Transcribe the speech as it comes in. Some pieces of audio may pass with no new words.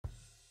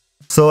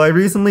So I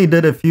recently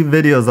did a few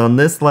videos on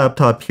this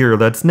laptop here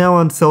that's now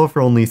on sale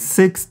for only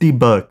 60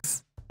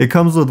 bucks. It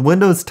comes with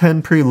Windows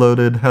 10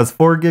 preloaded, has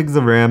 4 gigs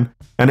of RAM,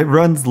 and it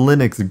runs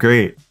Linux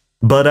great.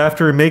 But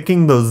after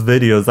making those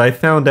videos, I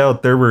found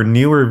out there were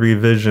newer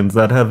revisions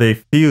that have a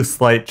few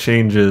slight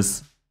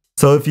changes.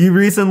 So if you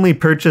recently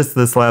purchased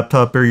this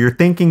laptop or you're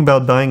thinking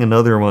about buying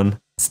another one,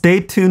 stay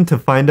tuned to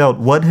find out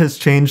what has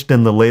changed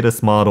in the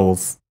latest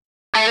models.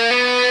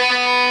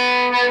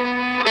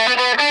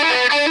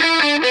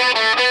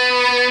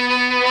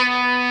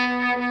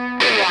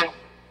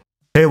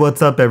 Hey,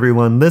 what's up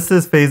everyone? This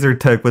is Phaser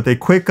Tech with a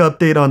quick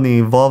update on the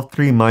Evolve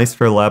III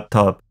Maestro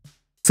laptop.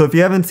 So if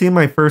you haven't seen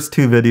my first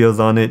 2 videos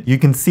on it, you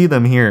can see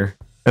them here.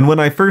 And when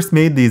I first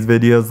made these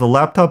videos, the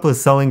laptop was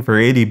selling for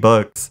 80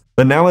 bucks,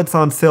 but now it's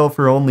on sale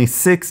for only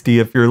 60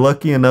 if you're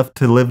lucky enough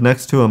to live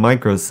next to a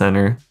micro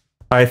center.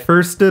 I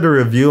first did a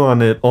review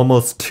on it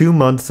almost 2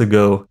 months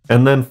ago,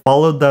 and then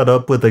followed that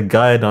up with a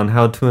guide on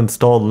how to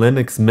install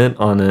Linux Mint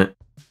on it.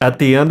 At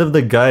the end of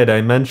the guide,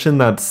 I mentioned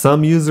that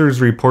some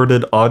users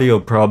reported audio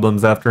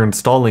problems after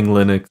installing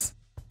Linux,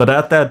 but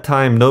at that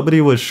time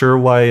nobody was sure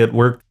why it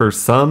worked for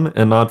some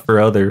and not for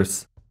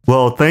others.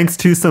 Well, thanks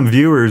to some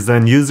viewers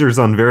and users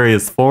on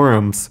various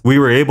forums, we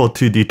were able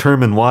to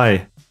determine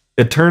why.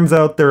 It turns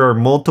out there are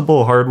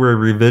multiple hardware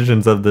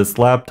revisions of this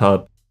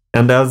laptop,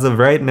 and as of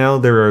right now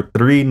there are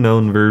 3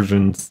 known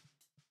versions.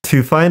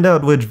 To find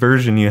out which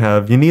version you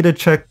have, you need to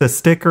check the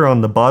sticker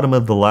on the bottom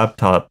of the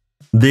laptop.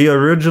 The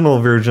original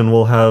version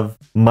will have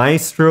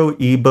Maestro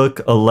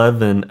eBook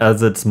 11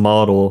 as its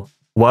model,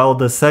 while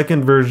the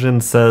second version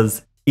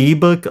says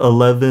eBook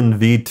 11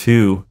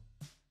 V2,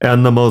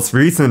 and the most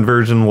recent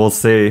version will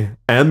say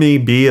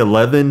MEB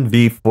 11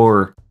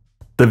 V4.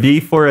 The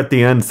V4 at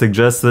the end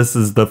suggests this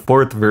is the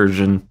 4th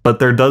version, but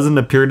there doesn't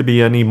appear to be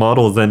any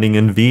models ending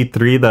in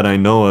V3 that I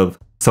know of,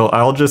 so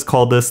I'll just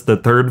call this the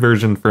 3rd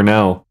version for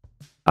now.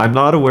 I'm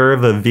not aware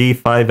of a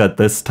V5 at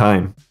this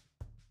time.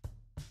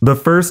 The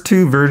first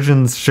 2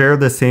 versions share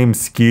the same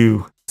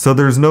SKU, so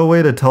there's no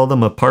way to tell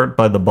them apart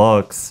by the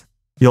box.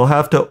 You'll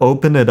have to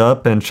open it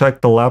up and check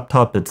the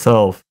laptop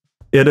itself.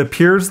 It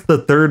appears the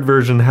 3rd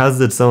version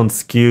has its own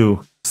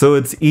SKU, so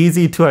it's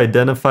easy to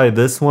identify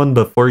this one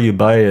before you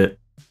buy it.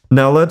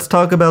 Now let's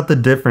talk about the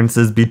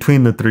differences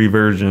between the 3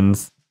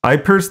 versions. I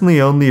personally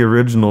own the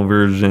original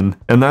version,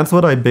 and that's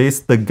what I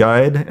based the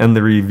guide and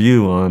the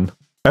review on.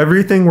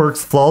 Everything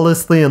works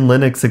flawlessly in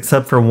Linux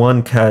except for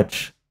one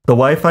catch. The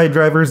Wi-Fi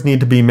drivers need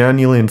to be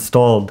manually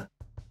installed,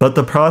 but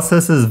the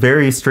process is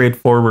very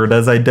straightforward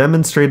as I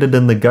demonstrated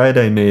in the guide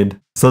I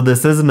made, so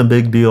this isn't a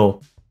big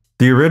deal.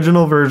 The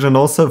original version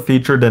also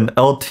featured an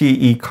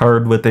LTE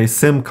card with a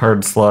SIM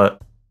card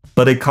slot,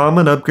 but a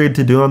common upgrade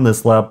to do on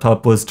this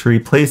laptop was to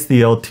replace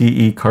the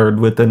LTE card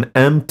with an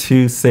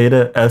M2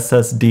 SATA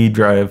SSD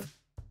drive.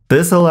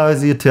 This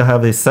allows you to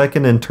have a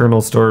second internal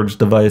storage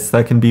device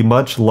that can be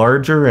much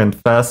larger and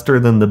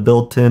faster than the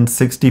built-in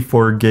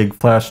 64 gig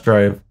flash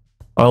drive.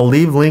 I'll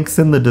leave links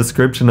in the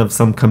description of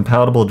some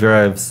compatible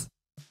drives.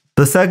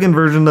 The second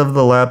version of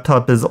the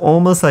laptop is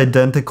almost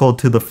identical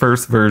to the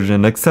first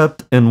version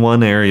except in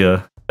one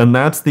area, and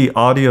that's the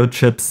audio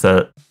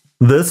chipset.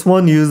 This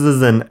one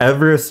uses an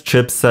Everest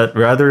chipset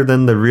rather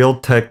than the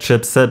Realtek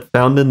chipset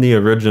found in the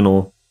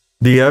original.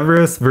 The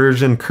Everest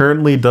version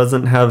currently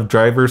doesn't have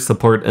driver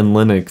support in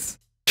Linux.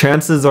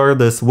 Chances are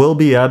this will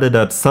be added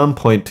at some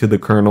point to the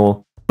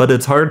kernel, but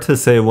it's hard to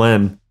say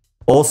when.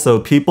 Also,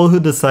 people who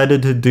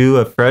decided to do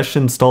a fresh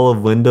install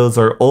of Windows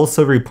are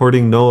also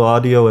reporting no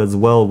audio as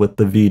well with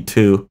the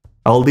V2.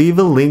 I'll leave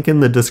a link in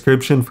the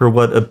description for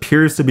what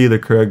appears to be the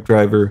correct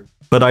driver,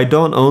 but I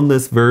don't own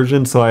this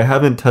version so I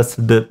haven't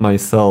tested it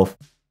myself.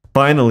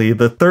 Finally,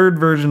 the 3rd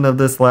version of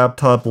this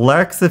laptop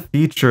lacks a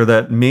feature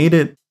that made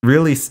it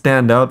really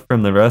stand out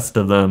from the rest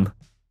of them,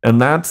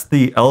 and that's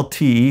the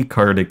LTE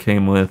card it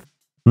came with.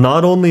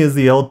 Not only is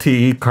the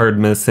LTE card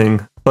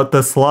missing, but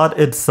the slot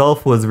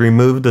itself was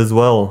removed as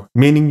well,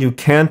 meaning you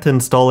can't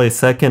install a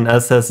second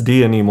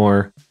SSD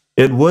anymore.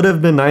 It would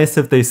have been nice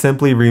if they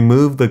simply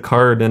removed the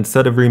card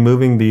instead of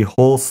removing the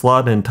whole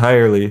slot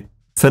entirely,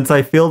 since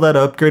I feel that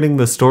upgrading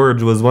the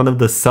storage was one of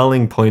the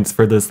selling points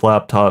for this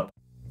laptop.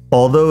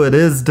 Although it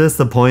is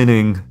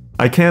disappointing,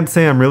 I can't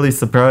say I'm really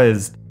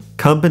surprised.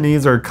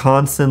 Companies are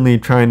constantly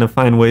trying to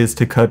find ways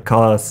to cut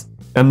costs,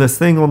 and this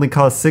thing only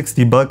costs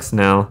 60 bucks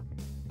now.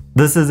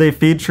 This is a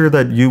feature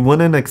that you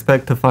wouldn't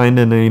expect to find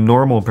in a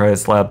normal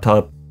price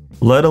laptop,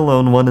 let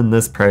alone one in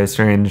this price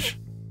range.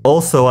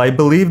 Also, I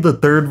believe the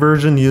 3rd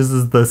version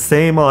uses the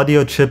same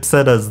audio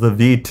chipset as the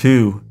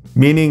V2,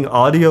 meaning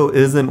audio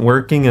isn't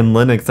working in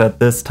Linux at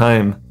this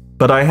time,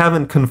 but I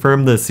haven't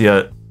confirmed this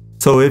yet.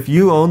 So if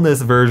you own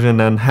this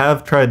version and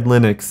have tried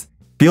Linux,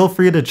 feel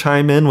free to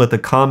chime in with a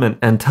comment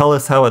and tell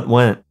us how it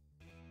went.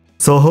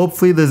 So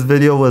hopefully this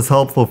video was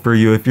helpful for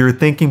you if you're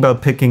thinking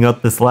about picking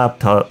up this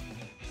laptop.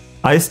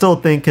 I still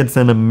think it's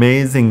an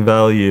amazing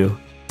value,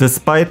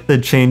 despite the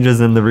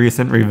changes in the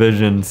recent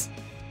revisions.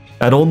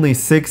 At only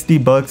 60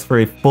 bucks for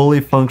a fully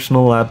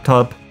functional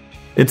laptop,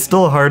 it's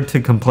still hard to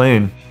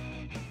complain.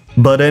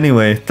 But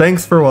anyway,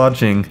 thanks for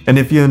watching, and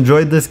if you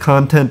enjoyed this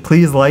content,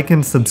 please like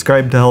and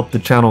subscribe to help the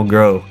channel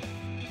grow.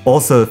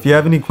 Also, if you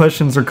have any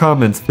questions or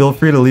comments, feel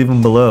free to leave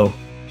them below.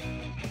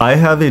 I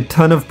have a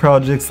ton of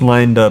projects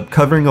lined up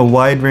covering a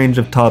wide range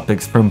of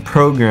topics from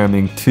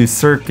programming to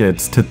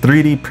circuits to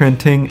 3D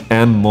printing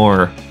and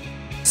more.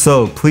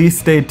 So please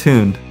stay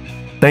tuned.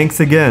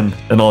 Thanks again,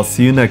 and I'll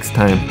see you next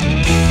time.